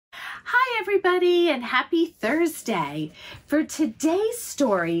Hi everybody and happy Thursday. For today's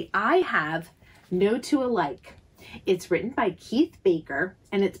story, I have No Two Alike. It's written by Keith Baker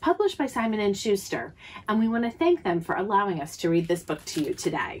and it's published by Simonschuster. And we want to thank them for allowing us to read this book to you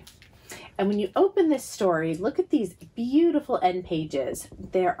today. And when you open this story, look at these beautiful end pages.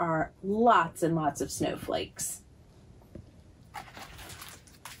 There are lots and lots of snowflakes.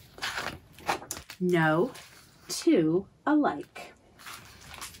 No two alike.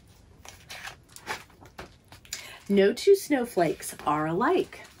 No two snowflakes are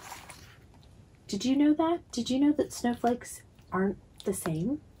alike. Did you know that? Did you know that snowflakes aren't the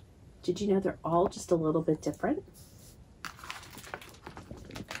same? Did you know they're all just a little bit different?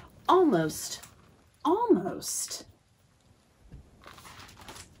 Almost.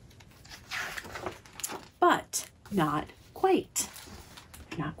 But not quite.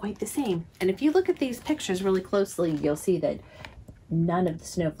 Not quite the same. And if you look at these pictures really closely, you'll see that none of the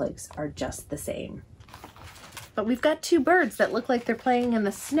snowflakes are just the same. But we've got two birds that look like they're playing in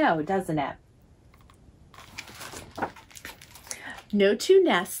the snow, doesn't it? No two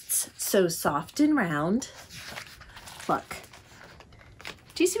nests so soft and round. Look.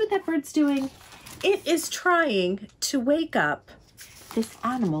 Do you see what that bird's doing? It is trying to wake up this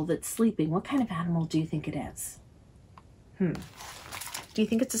animal that's sleeping. What kind of animal do you think it is? Do you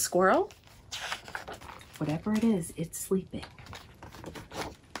think it's a squirrel? Whatever it is, it's sleeping.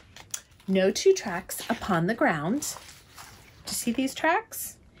 No two tracks upon the ground. Do you see these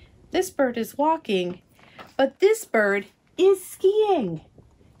tracks? This bird is walking, but this bird is skiing.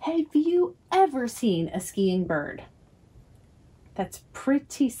 Have you ever seen a skiing bird? That's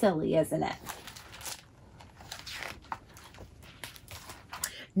pretty silly, isn't it?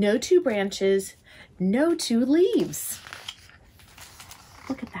 No two branches, no two leaves.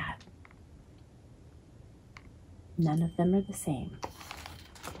 Look at that. None of them are the same.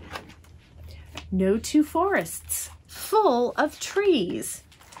 No two forests full of trees.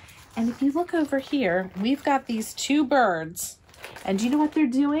 And if you look over here, we've got these two birds. And do you know what they're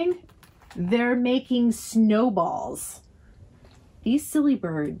doing? They're making snowballs. These silly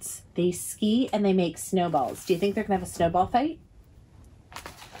birds, they ski and they make snowballs. Do you think they're gonna have a snowball fight?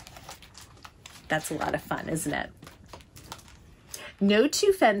 That's a lot of fun, isn't it? No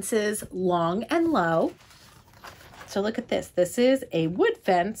two fences, long and low. So look at this. This is a wood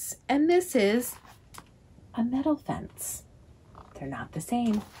fence and this is a metal fence. They're not the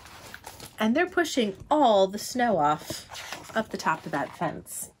same. And they're pushing all the snow off up the top of that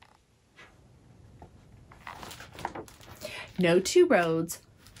fence. No two roads.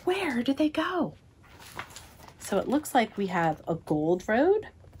 Where do they go? So it looks like we have a gold road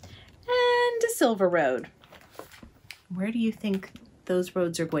and a silver road. Where do you think those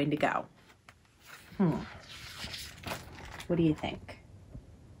roads are going to go? What do you think?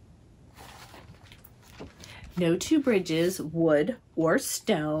 No two bridges, wood or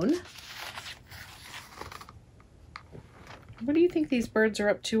stone. What do you think these birds are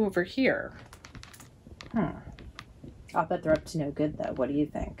up to over here? I'll bet they're up to no good though. What do you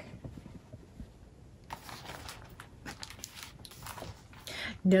think?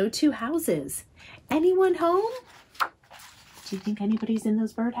 No two houses. Anyone home? Do you think anybody's in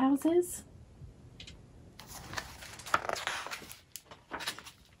those bird houses?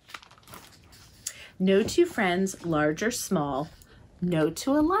 No two friends, large or small, no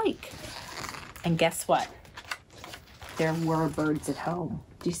two alike. And guess what? There were birds at home.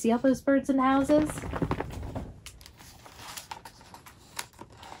 Do you see all those birds in the houses?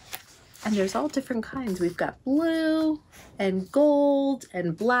 And there's all different kinds. We've got blue and gold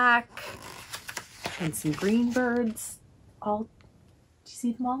and black and some green birds. Do you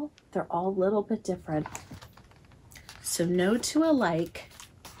see them all? They're all a little bit different. So no two alike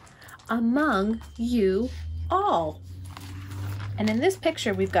among you all. And in this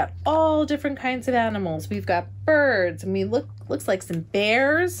picture, we've got all different kinds of animals. We've got birds, and looks like some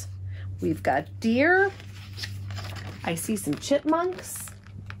bears. We've got deer. I see some chipmunks.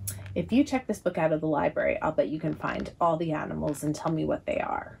 If you check this book out of the library, I'll bet you can find all the animals and tell me what they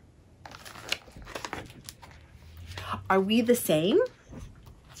are. Are we the same?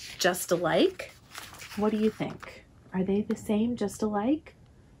 Just alike? What do you think? Are they the same, just alike?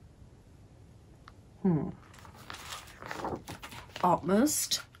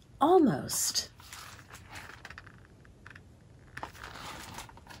 Almost.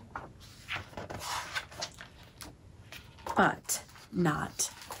 But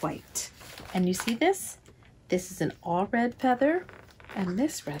not quite. And you see this? This is an all red feather, and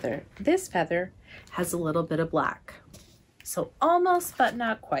this feather has a little bit of black. So almost, but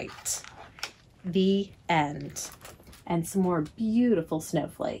not quite. The end. And some more beautiful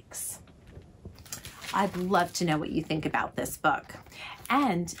snowflakes. I'd love to know what you think about this book.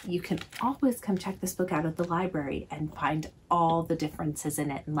 And you can always come check this book out at the library and find all the differences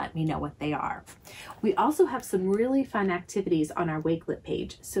in it and let me know what they are. We also have some really fun activities on our Wakelet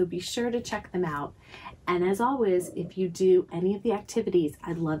page, so be sure to check them out. And as always, if you do any of the activities,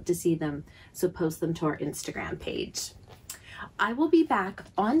 I'd love to see them, so post them to our Instagram page. I will be back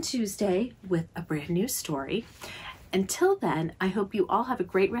on Tuesday with a brand new story. Until then, I hope you all have a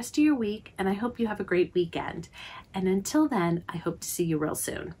great rest of your week, and I hope you have a great weekend. And until then, I hope to see you real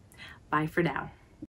soon. Bye for now.